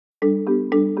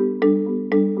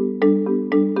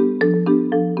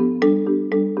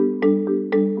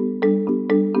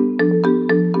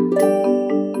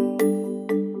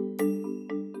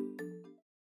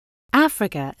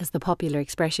Africa, as the popular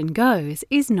expression goes,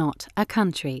 is not a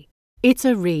country. It's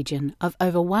a region of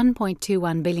over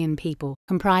 1.21 billion people,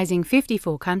 comprising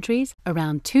 54 countries,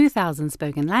 around 2,000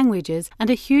 spoken languages,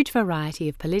 and a huge variety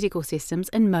of political systems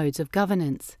and modes of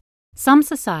governance. Some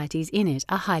societies in it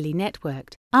are highly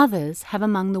networked, others have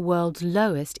among the world's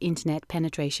lowest internet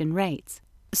penetration rates.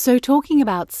 So talking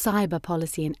about cyber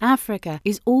policy in Africa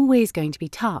is always going to be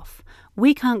tough.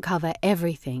 We can't cover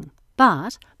everything.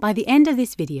 But by the end of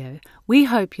this video, we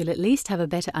hope you'll at least have a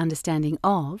better understanding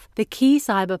of the key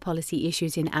cyber policy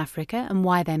issues in Africa and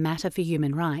why they matter for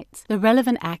human rights, the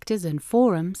relevant actors and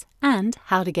forums, and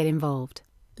how to get involved.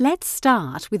 Let's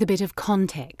start with a bit of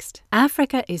context.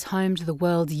 Africa is home to the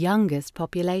world's youngest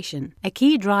population, a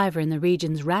key driver in the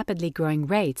region's rapidly growing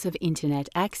rates of internet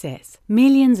access.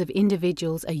 Millions of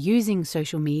individuals are using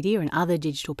social media and other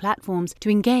digital platforms to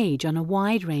engage on a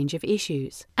wide range of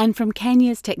issues. And from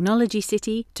Kenya's technology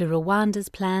city to Rwanda's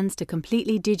plans to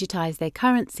completely digitize their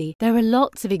currency, there are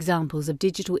lots of examples of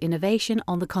digital innovation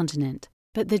on the continent.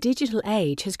 But the digital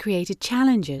age has created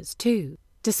challenges too.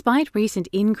 Despite recent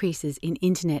increases in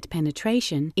internet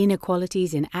penetration,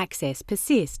 inequalities in access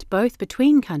persist both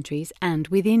between countries and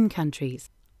within countries.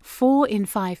 4 in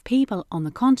 5 people on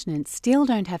the continent still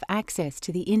don't have access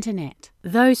to the internet.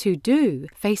 Those who do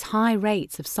face high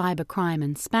rates of cybercrime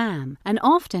and spam, and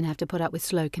often have to put up with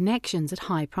slow connections at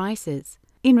high prices.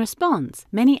 In response,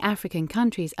 many African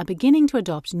countries are beginning to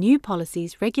adopt new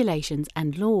policies, regulations,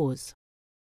 and laws.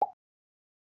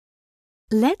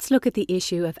 Let's look at the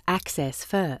issue of access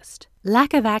first.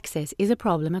 Lack of access is a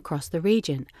problem across the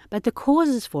region, but the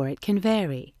causes for it can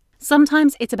vary.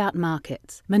 Sometimes it's about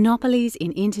markets. Monopolies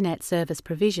in internet service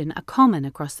provision are common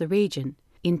across the region.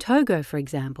 In Togo, for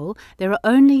example, there are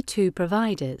only 2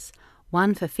 providers,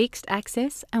 one for fixed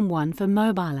access and one for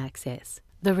mobile access.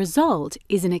 The result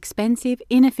is an expensive,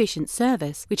 inefficient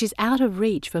service which is out of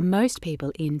reach for most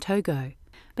people in Togo.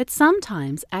 But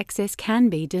sometimes access can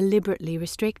be deliberately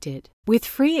restricted. With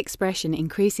free expression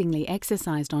increasingly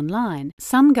exercised online,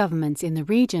 some governments in the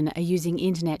region are using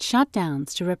internet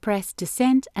shutdowns to repress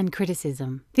dissent and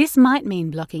criticism. This might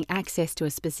mean blocking access to a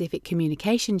specific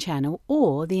communication channel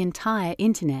or the entire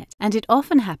internet, and it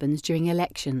often happens during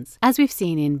elections, as we've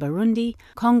seen in Burundi,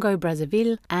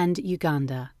 Congo-Brazzaville, and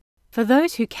Uganda. For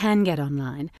those who can get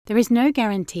online, there is no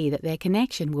guarantee that their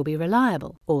connection will be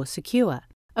reliable or secure.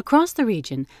 Across the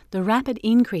region, the rapid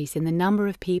increase in the number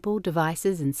of people,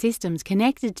 devices, and systems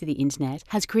connected to the internet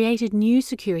has created new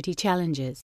security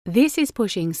challenges. This is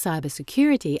pushing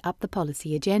cybersecurity up the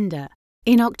policy agenda.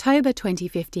 In October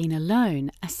 2015 alone,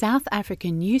 a South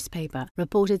African newspaper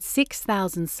reported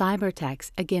 6,000 cyber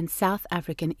attacks against South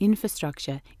African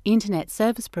infrastructure, internet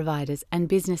service providers, and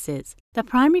businesses. The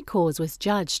primary cause was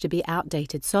judged to be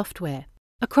outdated software.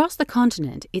 Across the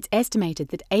continent, it's estimated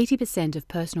that 80% of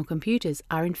personal computers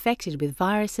are infected with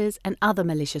viruses and other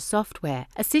malicious software,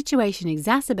 a situation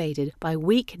exacerbated by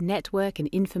weak network and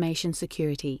information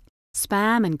security.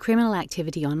 Spam and criminal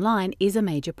activity online is a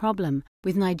major problem,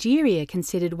 with Nigeria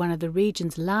considered one of the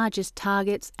region's largest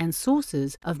targets and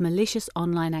sources of malicious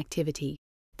online activity.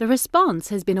 The response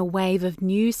has been a wave of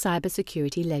new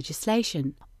cybersecurity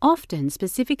legislation, often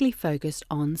specifically focused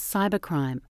on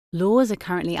cybercrime. Laws are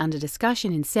currently under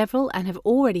discussion in several and have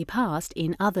already passed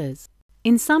in others.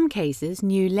 In some cases,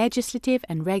 new legislative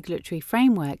and regulatory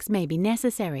frameworks may be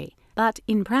necessary, but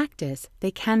in practice, they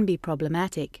can be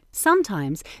problematic.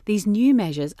 Sometimes, these new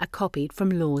measures are copied from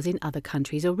laws in other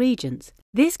countries or regions.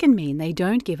 This can mean they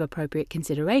don't give appropriate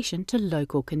consideration to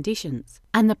local conditions.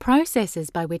 And the processes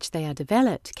by which they are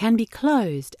developed can be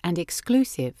closed and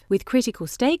exclusive, with critical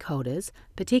stakeholders,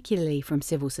 particularly from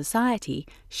civil society,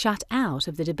 shut out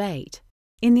of the debate.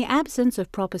 In the absence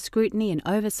of proper scrutiny and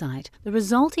oversight, the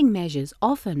resulting measures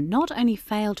often not only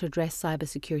fail to address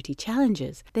cybersecurity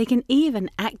challenges, they can even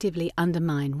actively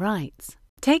undermine rights.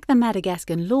 Take the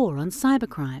Madagascan law on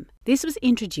cybercrime. This was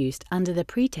introduced under the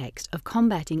pretext of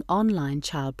combating online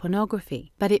child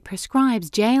pornography, but it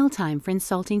prescribes jail time for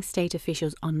insulting state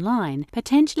officials online,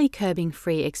 potentially curbing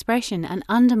free expression and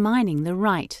undermining the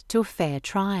right to a fair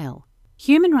trial.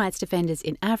 Human rights defenders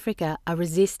in Africa are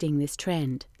resisting this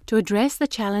trend. To address the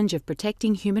challenge of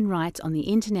protecting human rights on the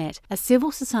internet, a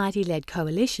civil society-led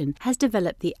coalition has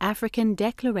developed the African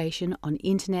Declaration on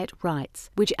Internet Rights,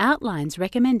 which outlines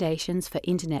recommendations for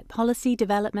internet policy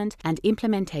development and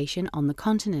implementation on the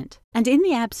continent. And in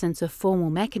the absence of formal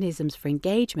mechanisms for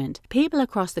engagement, people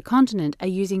across the continent are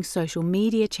using social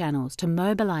media channels to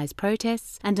mobilize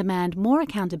protests and demand more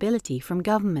accountability from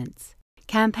governments.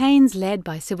 Campaigns led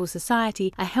by civil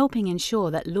society are helping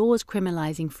ensure that laws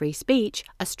criminalizing free speech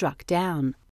are struck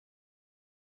down.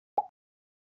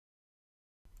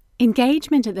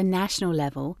 Engagement at the national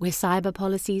level, where cyber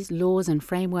policies, laws and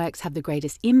frameworks have the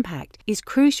greatest impact, is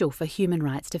crucial for human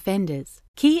rights defenders.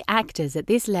 Key actors at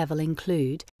this level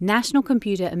include national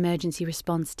computer emergency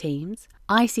response teams,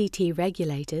 ICT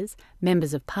regulators,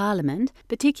 members of parliament,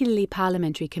 particularly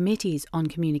parliamentary committees on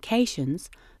communications,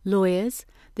 lawyers,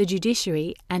 the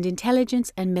judiciary, and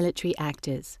intelligence and military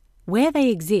actors. Where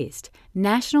they exist,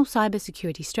 national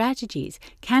cybersecurity strategies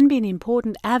can be an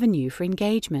important avenue for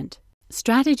engagement.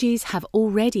 Strategies have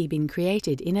already been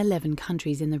created in 11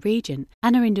 countries in the region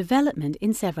and are in development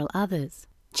in several others.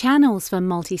 Channels for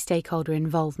multi-stakeholder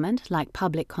involvement, like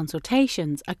public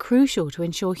consultations, are crucial to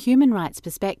ensure human rights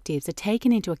perspectives are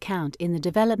taken into account in the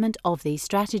development of these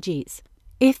strategies.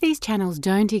 If these channels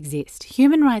don't exist,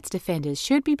 human rights defenders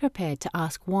should be prepared to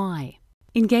ask why.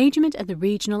 Engagement at the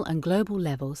regional and global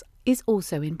levels is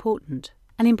also important.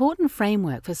 An important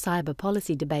framework for cyber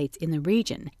policy debates in the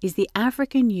region is the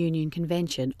African Union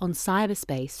Convention on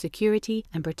Cyberspace Security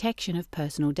and Protection of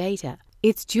Personal Data.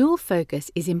 Its dual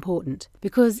focus is important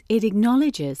because it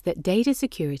acknowledges that data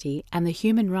security and the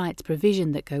human rights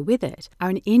provision that go with it are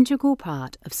an integral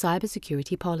part of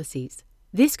cybersecurity policies.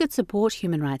 This could support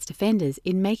human rights defenders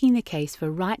in making the case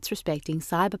for rights-respecting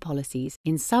cyber policies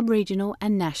in sub-regional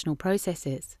and national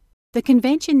processes. The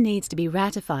Convention needs to be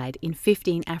ratified in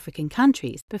 15 African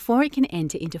countries before it can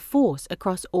enter into force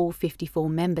across all 54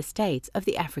 member states of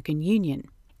the African Union.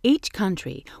 Each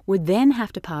country would then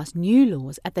have to pass new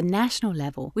laws at the national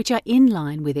level which are in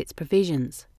line with its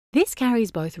provisions. This carries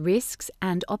both risks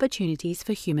and opportunities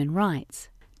for human rights.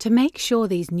 To make sure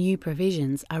these new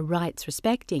provisions are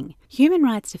rights-respecting, human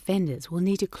rights defenders will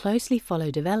need to closely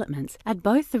follow developments at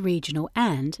both the regional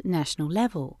and national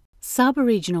level.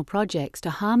 Sub-regional projects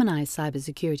to harmonise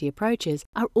cybersecurity approaches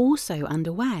are also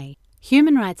underway.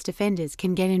 Human rights defenders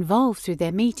can get involved through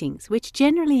their meetings, which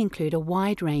generally include a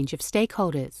wide range of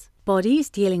stakeholders.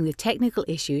 Bodies dealing with technical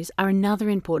issues are another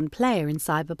important player in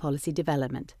cyber policy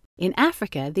development. In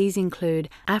Africa, these include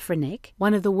AFRINIC,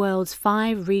 one of the world's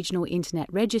 5 regional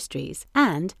internet registries,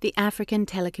 and the African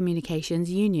Telecommunications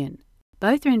Union.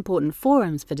 Both are important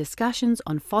forums for discussions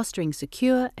on fostering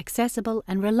secure, accessible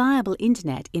and reliable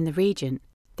internet in the region.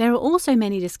 There are also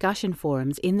many discussion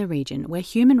forums in the region where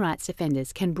human rights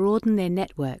defenders can broaden their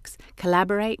networks,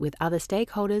 collaborate with other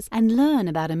stakeholders and learn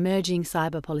about emerging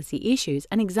cyber policy issues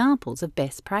and examples of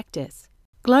best practice.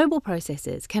 Global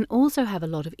processes can also have a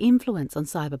lot of influence on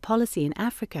cyber policy in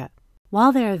Africa.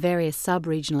 While there are various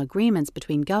sub-regional agreements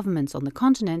between governments on the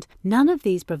continent, none of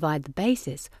these provide the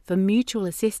basis for mutual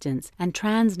assistance and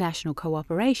transnational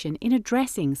cooperation in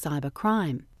addressing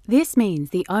cybercrime. This means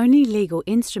the only legal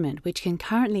instrument which can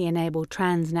currently enable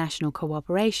transnational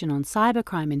cooperation on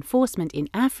cybercrime enforcement in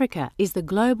Africa is the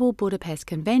Global Budapest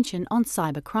Convention on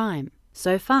Cybercrime.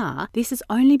 So far, this has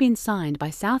only been signed by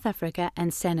South Africa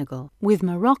and Senegal, with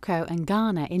Morocco and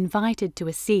Ghana invited to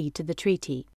accede to the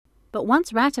treaty. But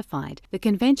once ratified, the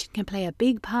Convention can play a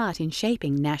big part in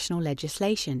shaping national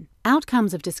legislation.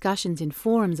 Outcomes of discussions in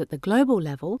forums at the global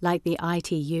level, like the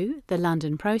ITU, the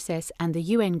London Process, and the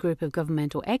UN Group of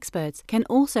Governmental Experts, can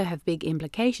also have big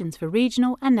implications for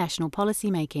regional and national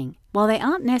policymaking. While they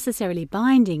aren't necessarily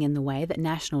binding in the way that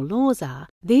national laws are,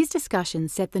 these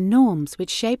discussions set the norms which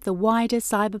shape the wider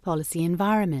cyber policy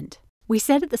environment. We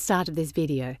said at the start of this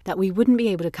video that we wouldn't be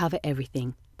able to cover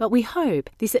everything, but we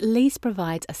hope this at least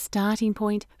provides a starting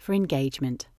point for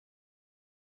engagement.